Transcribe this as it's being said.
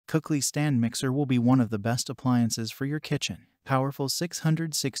Cooklee stand mixer will be one of the best appliances for your kitchen. Powerful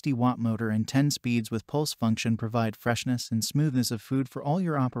 660-watt motor and 10 speeds with pulse function provide freshness and smoothness of food for all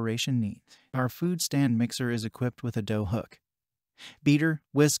your operation needs. Our food stand mixer is equipped with a dough hook, beater,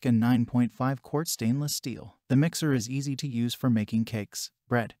 whisk, and 9.5-quart stainless steel. The mixer is easy to use for making cakes,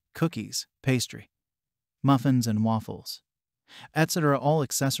 bread, cookies, pastry, muffins, and waffles, etc. All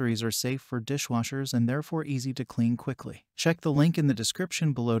accessories are safe for dishwashers and therefore easy to clean quickly. Check the link in the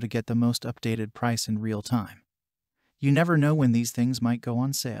description below to get the most updated price in real time. You never know when these things might go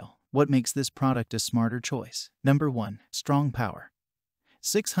on sale. What makes this product a smarter choice? Number 1. Strong power.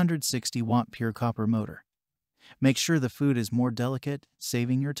 660-watt pure copper motor. Make sure the food is more delicate,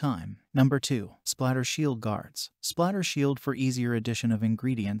 saving your time. Number 2. Spatter Shield Guards. Splatter Shield for easier addition of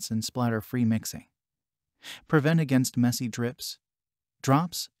ingredients and splatter-free mixing. Prevent against messy drips,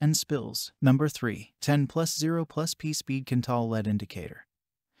 drops, and spills. Number 3. 10+0+P speed control LED indicator.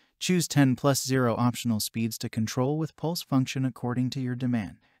 Choose 10+0 optional speeds to control with pulse function according to your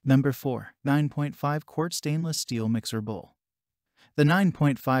demand. Number 4. 9.5-quart stainless steel mixer bowl. The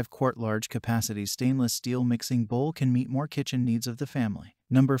 9.5-quart large capacity stainless steel mixing bowl can meet more kitchen needs of the family.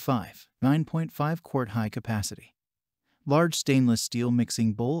 Number 5. 9.5-quart high capacity. Large stainless steel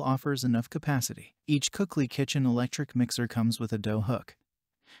mixing bowl offers enough capacity. Each Cooklee kitchen electric mixer comes with a dough hook,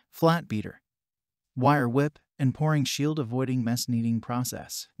 flat beater, wire whip, and pouring shield avoiding mess kneading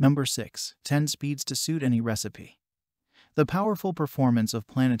process. Number 6. 10 speeds to suit any recipe. The powerful performance of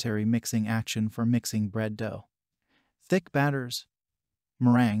planetary mixing action for mixing bread dough, thick batters,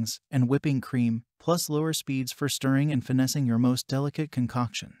 meringues, and whipping cream, plus lower speeds for stirring and finessing your most delicate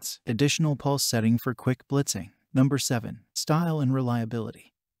concoctions. Additional pulse setting for quick blitzing. Number 7. Style and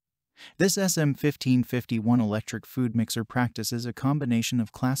reliability. This SM1551 electric food mixer practices a combination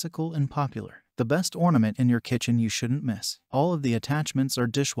of classical and popular. The best ornament in your kitchen you shouldn't miss. All of the attachments are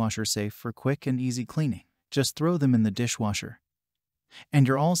dishwasher safe for quick and easy cleaning. Just throw them in the dishwasher and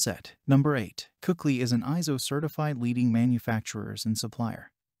you're all set. Number 8. Cooklee is an ISO certified leading manufacturer and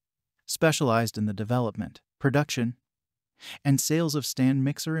supplier, specialized in the development, production, and sales of stand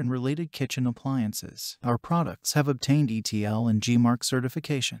mixer and related kitchen appliances. Our products have obtained ETL and GMARC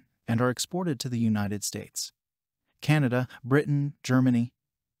certification and are exported to the United States, Canada, Britain, Germany,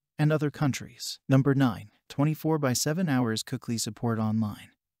 and other countries. Number 9. 24/7 hours Cooklee support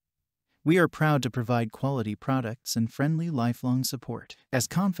online. We are proud to provide quality products and friendly lifelong support. As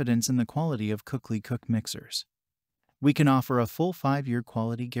confidence in the quality of Cooklee cook mixers, we can offer a full 5-year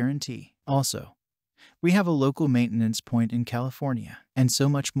quality guarantee. Also, we have a local maintenance point in California, and so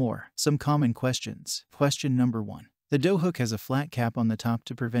much more. Some common questions. Question number 1. The dough hook has a flat cap on the top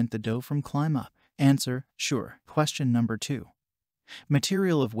to prevent the dough from climb up. Answer: sure. Question number 2.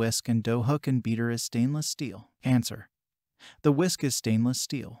 Material of whisk and dough hook and beater is stainless steel. Answer: the whisk is stainless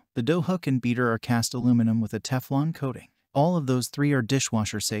steel. The dough hook and beater are cast aluminum with a Teflon coating. All of those 3 are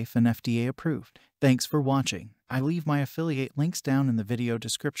dishwasher safe and FDA approved. Thanks for watching. I leave my affiliate links down in the video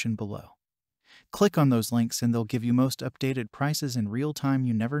description below. Click on those links and they'll give you most updated prices in real time.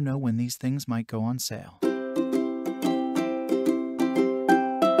 You never know when these things might go on sale.